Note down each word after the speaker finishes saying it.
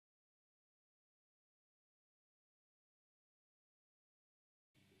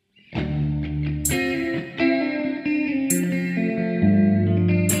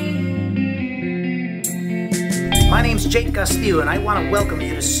Jake Castillo, and I want to welcome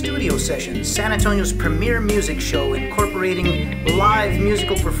you to Studio Sessions, San Antonio's premier music show incorporating live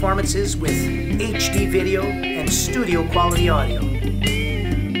musical performances with HD video and studio quality audio.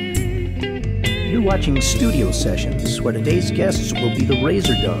 You're watching Studio Sessions, where today's guests will be the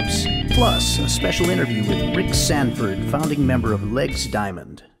Razor Doves, plus a special interview with RICK SANFORD, founding member of Legs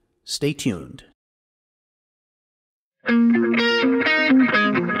Diamond. Stay tuned.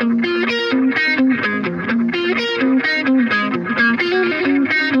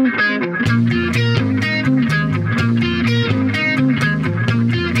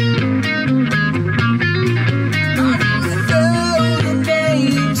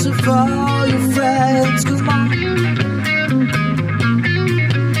 All your friends, come on.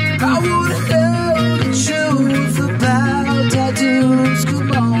 I wanna know the truth about tattoos,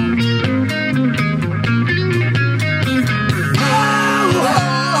 come on.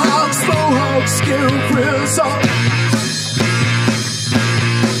 Mohawk, skill, grills on.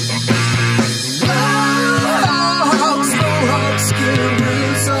 Mohawk, skill,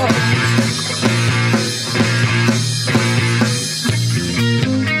 grills on.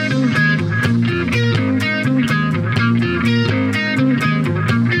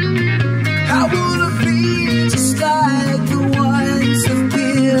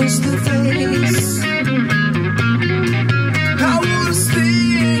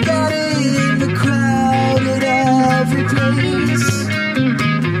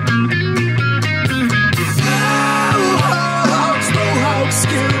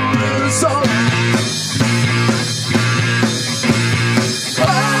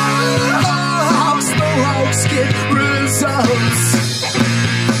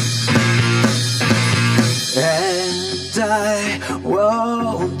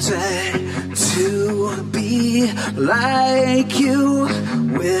 Like you,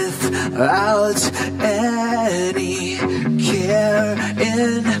 without any care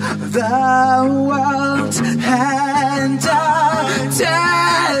in the world, and a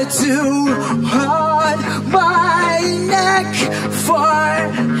tattoo on my neck for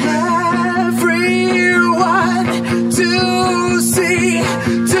everyone to see,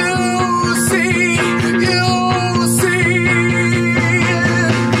 you see.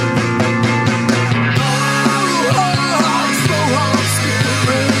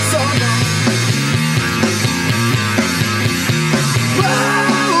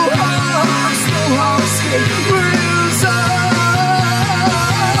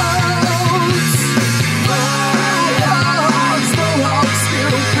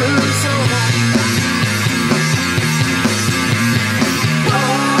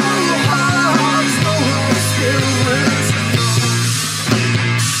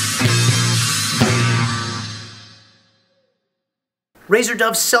 Razor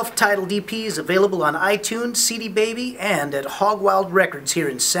Dove's self-titled EP is available on iTunes, CD Baby, and at Hog Wild Records here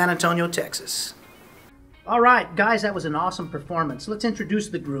in San Antonio, Texas. All right, guys, that was an awesome performance. Let's introduce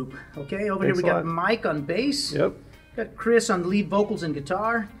the group. Okay, over here we got Mike on bass. Yep. Got Chris on lead vocals and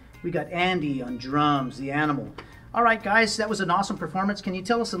guitar. We got Andy on drums, the animal. All right, guys, that was an awesome performance. Can you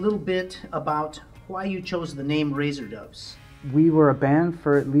tell us a little bit about why you chose the name Razor Doves? We were a band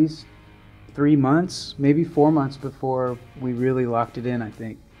for at least 3 months, maybe 4 months before we really locked it in, I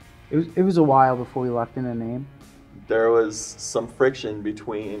think. It was a while before we locked in a name. There was some friction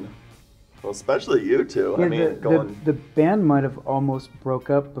between, well, especially you two. Yeah, I mean, the band might have almost broke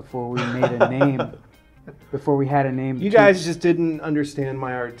up before we made a name, before we had a name. You guys just didn't understand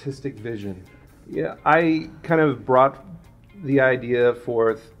my artistic vision. Yeah, I kind of brought the idea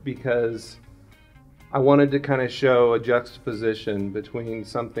forth because I wanted to kind of show a juxtaposition between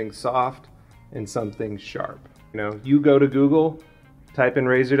something soft and something sharp. You know, you go to Google, type in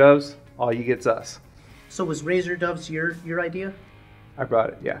Razor Doves, all you get's us. So was Razor Doves your idea? I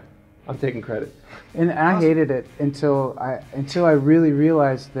brought it, yeah. I'm taking credit. And I hated it until I really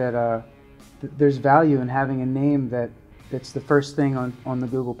realized that there's value in having a name that's the first thing on the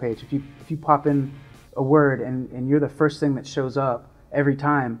Google page. If you pop in a word and you're the first thing that shows up every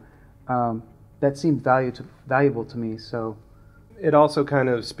time, that seemed valuable to me. So it also kind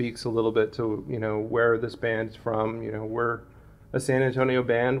of speaks a little bit to, you know, where this band's from. You know, we're a San Antonio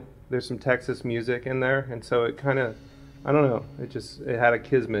band. There's some Texas music in there, and so it kind of, I don't know, it had a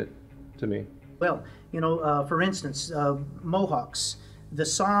kismet to me. Well, you know, for instance, Mohawks. The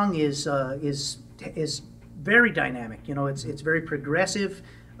song is very dynamic. You know, it's very progressive.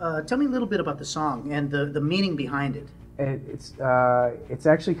 Tell me a little bit about the song and the meaning behind it. It's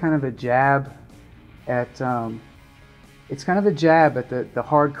actually kind of a jab at it's kind of a jab at the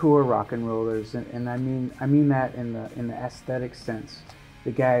hardcore rock and rollers, and I mean that in the aesthetic sense.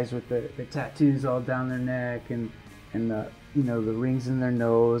 The guys with the tattoos all down their neck and the, you know, the rings in their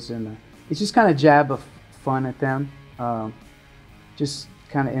nose, and it's just kind of jab of fun at them. Just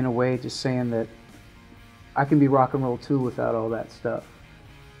kind of in a way, just saying that I can be rock and roll too without all that stuff.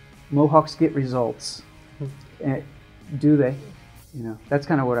 Mohawks get results. And do they? You know, that's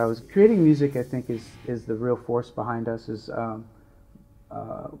kind of what I was creating. Music, I think, is the real force behind us. Is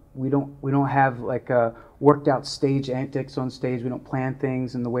we don't have like worked out stage antics on stage. We don't plan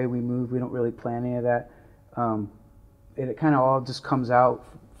things, and the way we move, we don't really plan any of that. It kind of all just comes out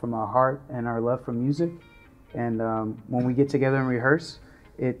from our heart and our love for music. And when we get together and rehearse,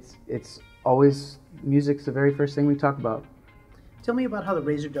 it's always music's the very first thing we talk about. Tell me about how the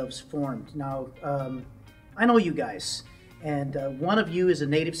Razor Doves formed. Now, I know you guys, and one of you is a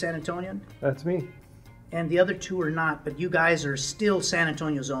native San Antonian. That's me. And the other two are not, but you guys are still San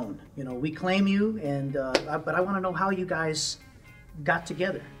Antonio's own. You know, we claim you, and but I want to know how you guys got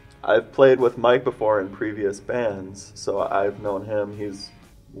together. I've played with Mike before in previous bands, so I've known him. He's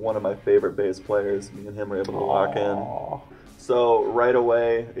one of my favorite bass players. Me and him were able to lock in. So right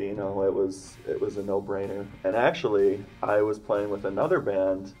away, you know, it was a no-brainer. And actually, I was playing with another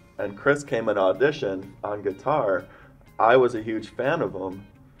band, and Chris came and auditioned on guitar. I was a huge fan of him.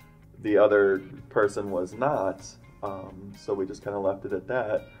 The other person was not. So we just kind of left it at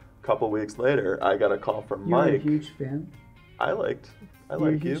that. A couple weeks later, I got a call from Mike. You're a huge fan? I like you. You're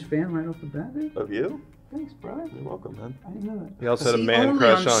a huge fan right off the bat, dude? Of you? Thanks, bro. You're welcome, man. I didn't know that. He also had a See, man only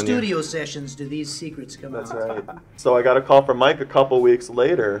crush on on you. studio sessions do these secrets come That's out. right. So I got a call from Mike a couple weeks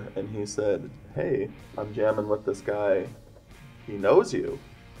later, and he said, "Hey, I'm jamming with this guy. He knows you."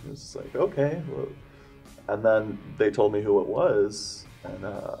 I was just like, "Okay." Well, and then they told me who it was, and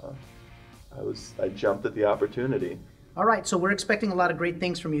I jumped at the opportunity. All right, so we're expecting a lot of great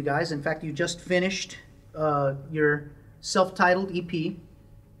things from you guys. In fact, you just finished your self-titled EP,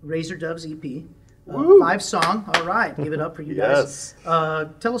 Razor Doves EP. 5-song. All right, give it up for you guys. Yes.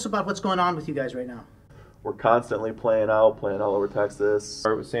 Tell us about what's going on with you guys right now. We're constantly playing all over Texas.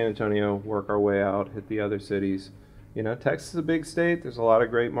 Start with San Antonio, work our way out, hit the other cities. You know, Texas is a big state. There's a lot of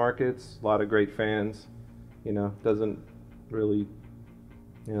great markets, a lot of great fans. You know, doesn't really,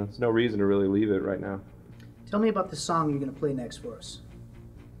 you know, there's no reason to really leave it right now. Tell me about the song you're going to play next for us.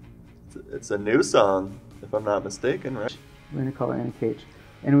 It's a new song, if I'm not mistaken, right? We're going to call it In a Cage.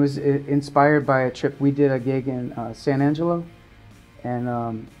 And it was inspired by a trip. We did a gig in San Angelo,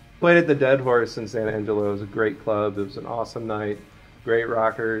 and Played at the Dead Horse in San Angelo. It was a great club. It was an awesome night, great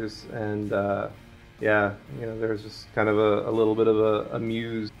rockers, and yeah, you know, there was just kind of a little bit of a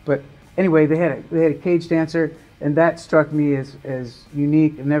muse. but anyway, they had a cage dancer, and that struck me as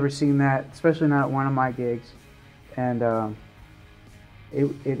unique. I've never seen that, especially not at one of my gigs, and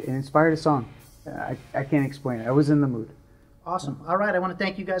it inspired a song. I can't explain it. I was in the mood. Awesome. All right, I want to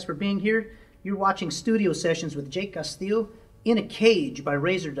thank you guys for being here. You're watching Studio Sessions with Jake Castillo, In a Cage by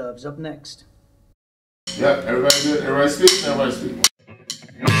Razor Doves, up next. Yeah, everybody good? Everybody speak? Everybody speak.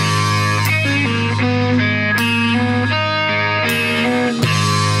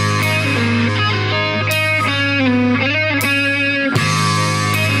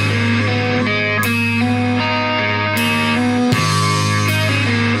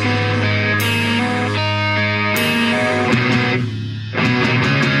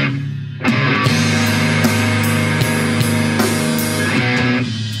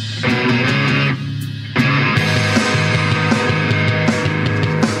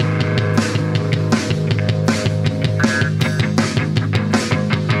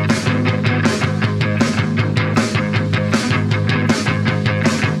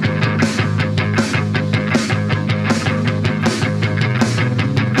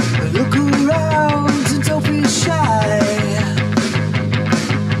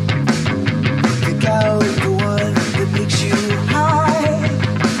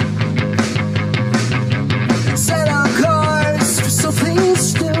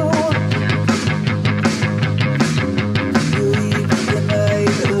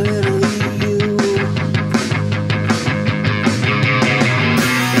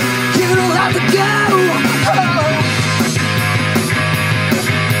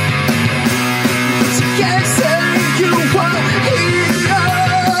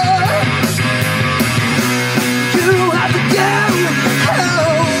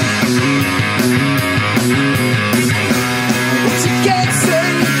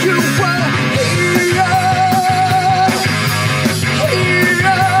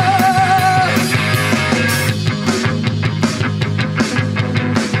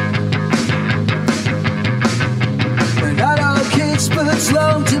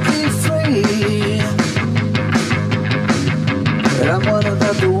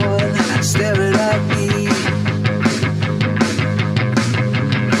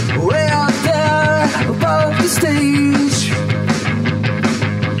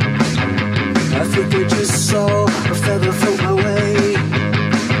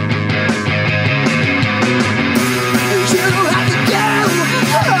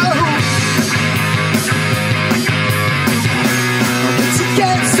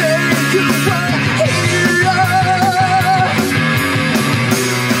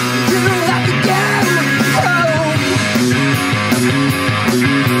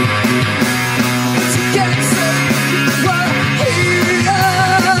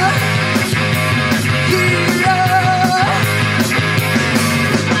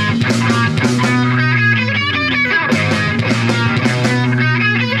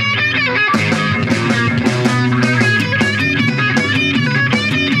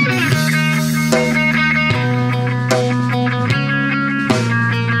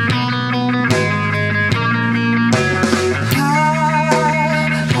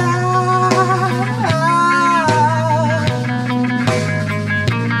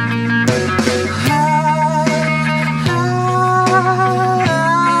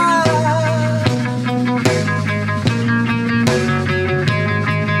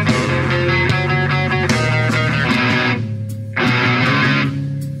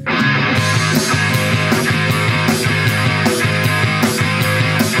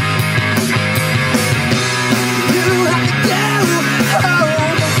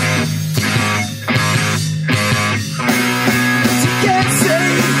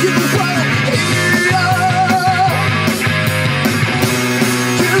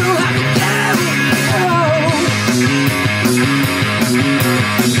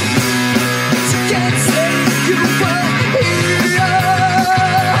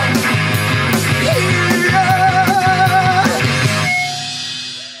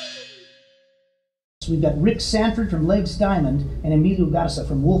 we've got Rick Sanford from Legs Diamond and Emilio Garza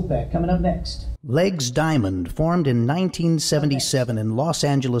from Wolfpack coming up next. Legs Diamond, formed in 1977 in Los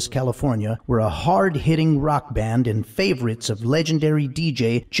Angeles, California, were a hard-hitting rock band and favorites of legendary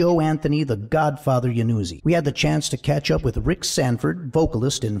DJ Joe Anthony the Godfather Iannuzzi. We had the chance to catch up with Rick Sanford,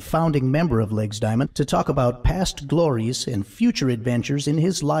 vocalist and founding member of Legs Diamond, to talk about past glories and future adventures in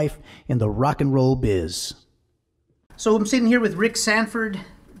his life in the rock and roll biz. So I'm sitting here with Rick Sanford,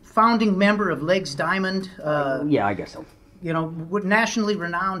 founding member of Legs Diamond. Yeah, I guess so. You know, nationally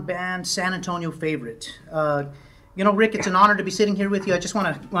renowned band, San Antonio favorite. You know, Rick, it's an honor to be sitting here with you. I just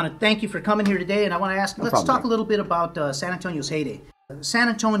want to thank you for coming here today, and I want to ask, let's talk a little bit about San Antonio's heyday. San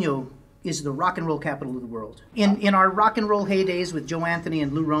Antonio is the rock and roll capital of the world. In our rock and roll heydays with Joe Anthony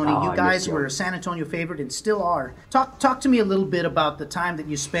and Lou Roney, you guys were a San Antonio favorite and still are. Talk to me a little bit about the time that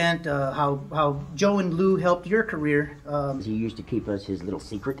you spent, how Joe and Lou helped your career. He used to keep us his little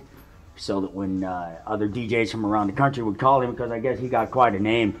secret, so that when other DJs from around the country would call him, because I guess he got quite a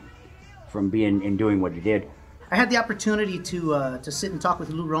name from being and doing what he did. I had the opportunity to sit and talk with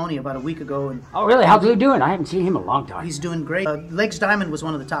Lou Roney about a week ago. And oh, really? How's Lou doing? I haven't seen him in a long time. He's doing great. Legs Diamond was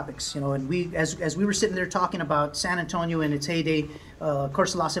one of the topics, you know, and we, as we were sitting there talking about San Antonio in its heyday, of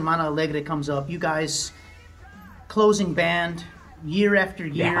course, La Semana Alegre comes up. You guys, closing band, year after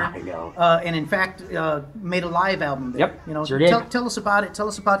year, yeah, I know. And in fact, made a live album there. Yep, you know, sure did. Tell us about it. Tell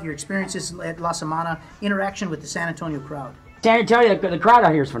us about your experiences at La Semana, interaction with the San Antonio crowd. San Antonio, the crowd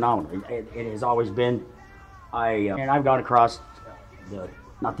out here is phenomenal. It has always been. And I've gone across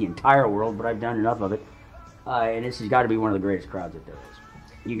not the entire world, but I've done enough of it. And this has got to be one of the greatest crowds that there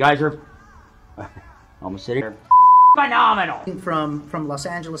is. You guys are almost sitting here. Phenomenal. From Los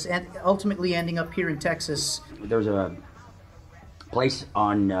Angeles and ultimately ending up here in Texas. There's a place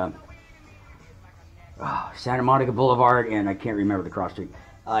on Santa Monica Boulevard, and I can't remember the cross street,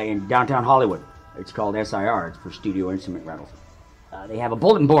 in downtown Hollywood. It's called SIR. It's for studio instrument rentals. They have a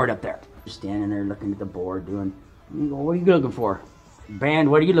bulletin board up there. Just standing there looking at the board, doing, what are you looking for? Band,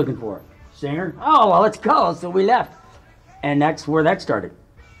 what are you looking for? Singer? Oh, well, let's go. So we left. And that's where that started.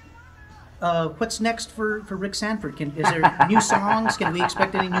 What's next for Rick Sanford? Is there new songs? Can we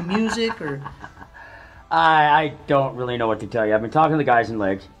expect any new music? Or I don't really know what to tell you. I've been talking to the guys in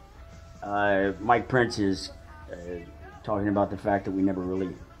Legs. Mike Prince is talking about the fact that we never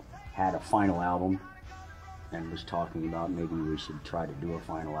really had a final album, and was talking about maybe we should try to do a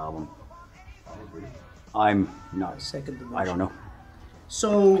final album. I'm not. Second the motion. I don't know.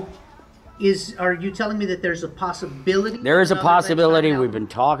 So, are you telling me that there's a possibility? There is a possibility. We've been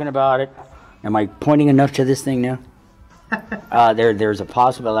talking about it. Am I pointing enough to this thing now? There's a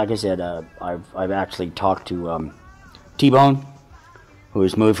possibility. Like I said, I've actually talked to T-Bone, who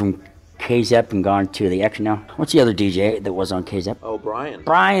has moved from KZEP and gone to the X now. What's the other DJ that was on KZEP? Oh, Brian.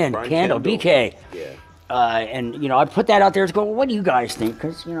 Brian Candle, BK. Yeah. And, you know, I put that out there to go, well, what do you guys think?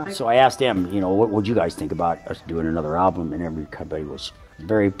 Because, you know, so I asked them, you know, what would you guys think about us doing another album? And everybody was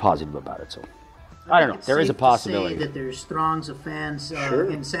very positive about it. So, I don't know. There is a possibility. Say that there's throngs of fans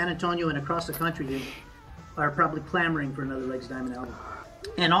in San Antonio and across the country that are probably clamoring for another Legs Diamond album.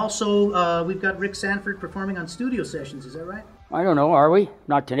 And also, we've got Rick Sanford performing on studio sessions. Is that right? I don't know. Are we?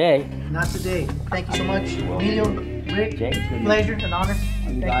 Not today. Not today. Thank you so much. Emilio, Rick, Jake, pleasure, an honor.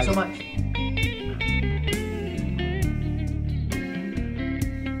 Thank you so much.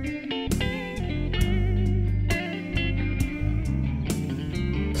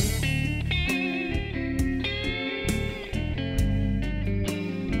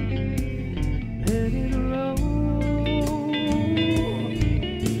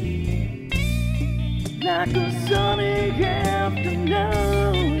 Like a sunny afternoon,